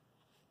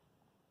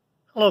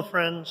Hello,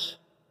 friends.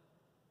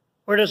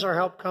 Where does our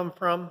help come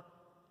from?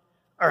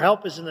 Our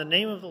help is in the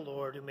name of the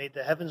Lord who made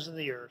the heavens and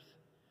the earth.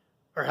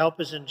 Our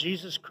help is in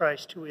Jesus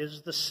Christ, who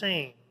is the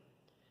same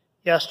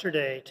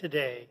yesterday,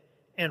 today,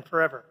 and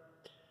forever.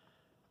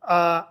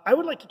 I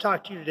would like to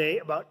talk to you today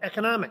about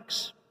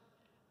economics.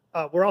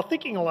 We're all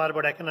thinking a lot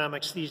about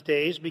economics these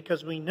days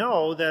because we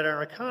know that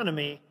our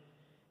economy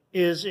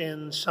is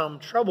in some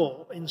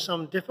trouble, in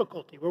some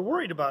difficulty. We're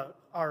worried about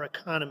our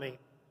economy.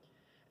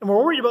 And we're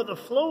worried about the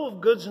flow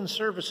of goods and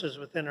services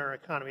within our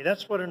economy.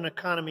 That's what an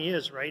economy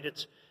is, right? An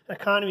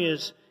economy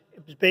is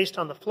based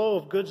on the flow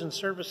of goods and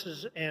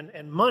services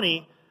and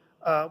money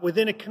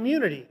within a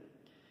community.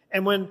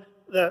 And when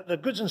the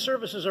goods and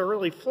services are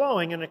really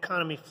flowing, an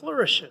economy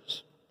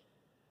flourishes.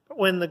 But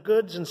when the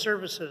goods and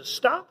services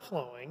stop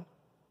flowing,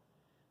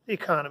 the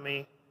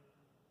economy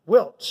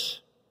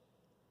wilts.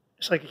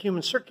 It's like a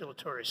human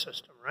circulatory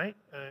system, right?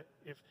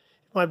 If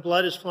my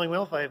blood is flowing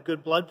well, if I have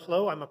good blood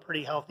flow, I'm a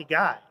pretty healthy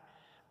guy.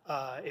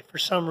 If for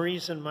some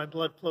reason my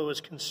blood flow is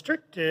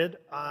constricted,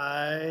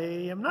 I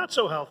am not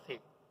so healthy.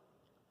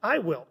 I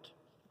wilt.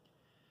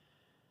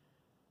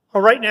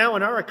 Well, right now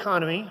in our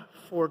economy,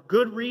 for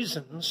good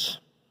reasons,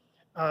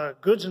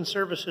 goods and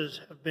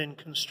services have been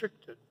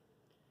constricted.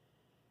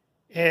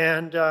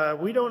 And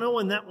we don't know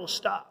when that will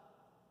stop.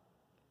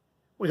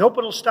 We hope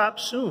it'll stop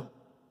soon.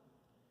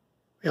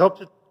 We hope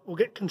that we'll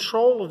get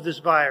control of this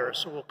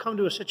virus, or we'll come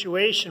to a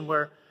situation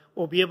where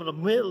we'll be able to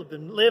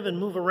live and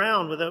move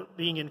around without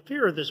being in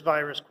fear of this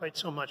virus quite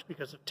so much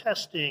because of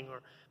testing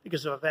or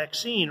because of a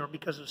vaccine or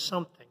because of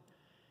something.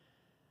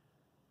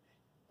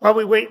 While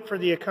we wait for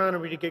the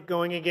economy to get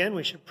going again,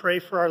 we should pray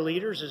for our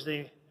leaders as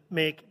they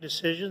make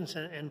decisions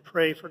and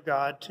pray for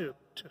God to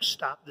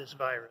stop this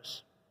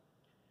virus.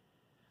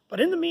 But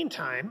in the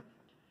meantime,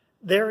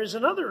 there is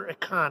another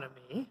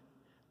economy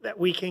that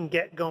we can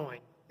get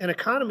going. An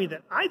economy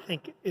that I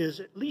think is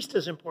at least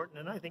as important,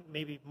 and I think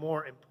maybe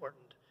more important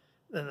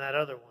than that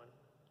other one.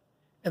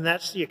 And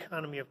that's the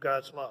economy of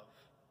God's love.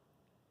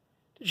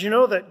 Did you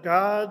know that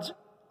God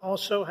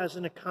also has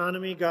an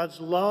economy?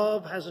 God's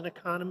love has an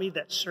economy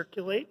that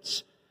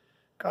circulates.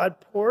 God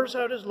pours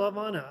out his love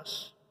on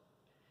us.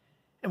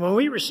 And when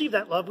we receive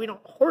that love, we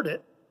don't hoard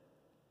it.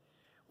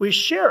 We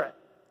share it.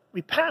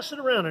 We pass it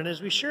around. And as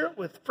we share it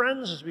with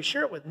friends, as we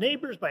share it with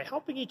neighbors, by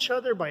helping each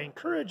other, by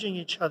encouraging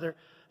each other,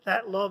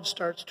 that love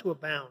starts to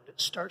abound.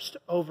 It starts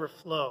to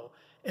overflow.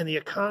 And the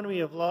economy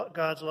of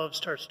God's love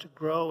starts to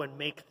grow and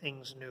make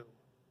things new.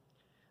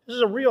 This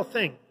is a real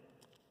thing.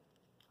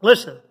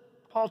 Listen,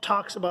 Paul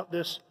talks about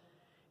this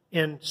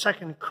in 2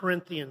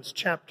 Corinthians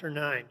chapter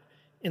 9,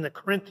 in the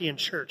Corinthian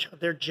church, how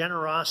their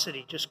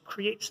generosity just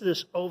creates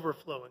this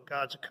overflow in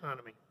God's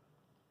economy.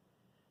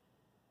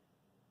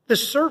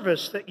 This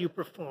service that you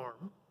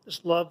perform,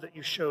 this love that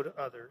you show to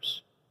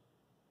others,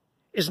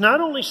 is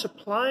not only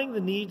supplying the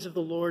needs of the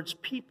Lord's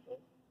people,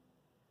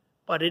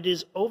 but it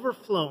is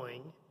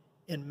overflowing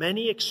in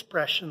many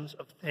expressions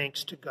of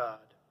thanks to God.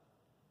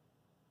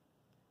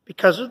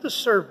 Because of the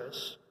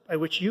service by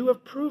which you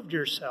have proved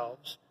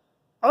yourselves,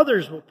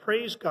 others will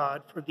praise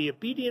God for the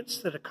obedience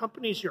that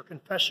accompanies your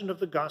confession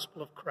of the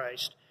gospel of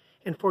Christ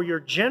and for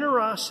your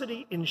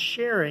generosity in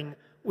sharing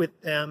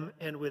with them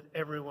and with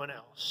everyone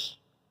else.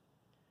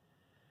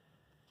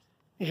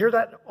 You hear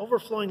that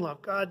overflowing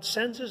love? God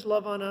sends his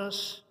love on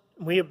us.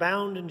 We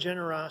abound in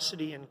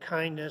generosity and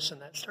kindness,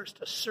 and that starts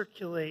to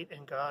circulate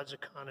and God's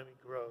economy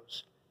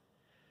grows.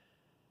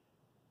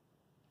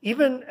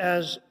 Even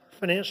as our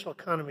financial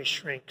economy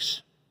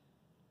shrinks,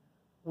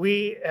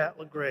 we at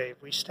LaGrave,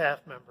 we staff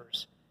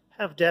members,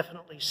 have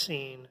definitely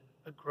seen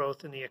a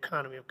growth in the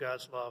economy of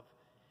God's love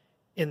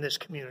in this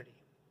community.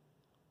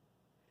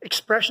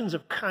 Expressions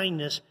of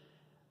kindness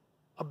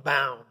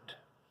abound.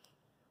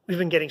 We've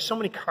been getting so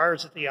many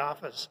cards at the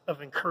office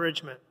of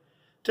encouragement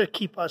to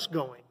keep us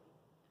going.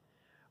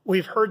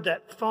 We've heard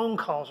that phone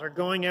calls are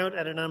going out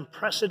at an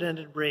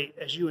unprecedented rate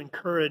as you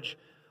encourage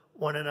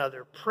one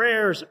another.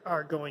 Prayers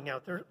are going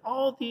out. There's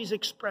all these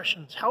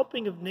expressions,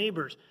 helping of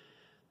neighbors.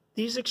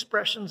 These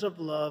expressions of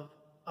love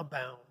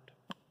abound.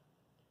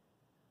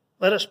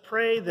 Let us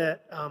pray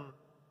that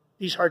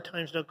these hard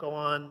times don't go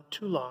on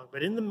too long.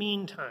 But in the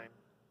meantime,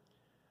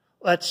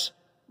 let's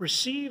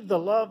receive the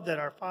love that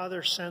our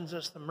Father sends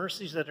us, the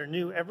mercies that are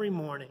new every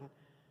morning,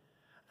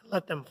 and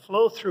let them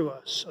flow through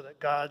us so that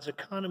God's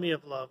economy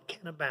of love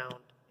can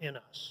abound in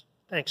us.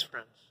 Thanks,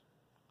 friends.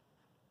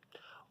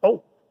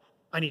 Oh,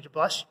 I need to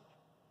bless you.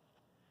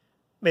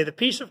 May the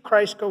peace of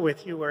Christ go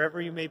with you wherever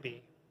you may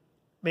be.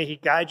 May he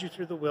guide you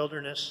through the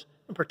wilderness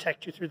and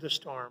protect you through the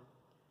storm.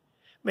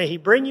 May he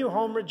bring you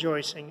home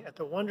rejoicing at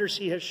the wonders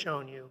he has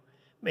shown you.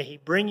 May he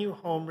bring you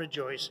home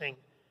rejoicing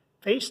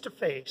face to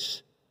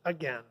face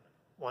again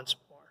once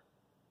more.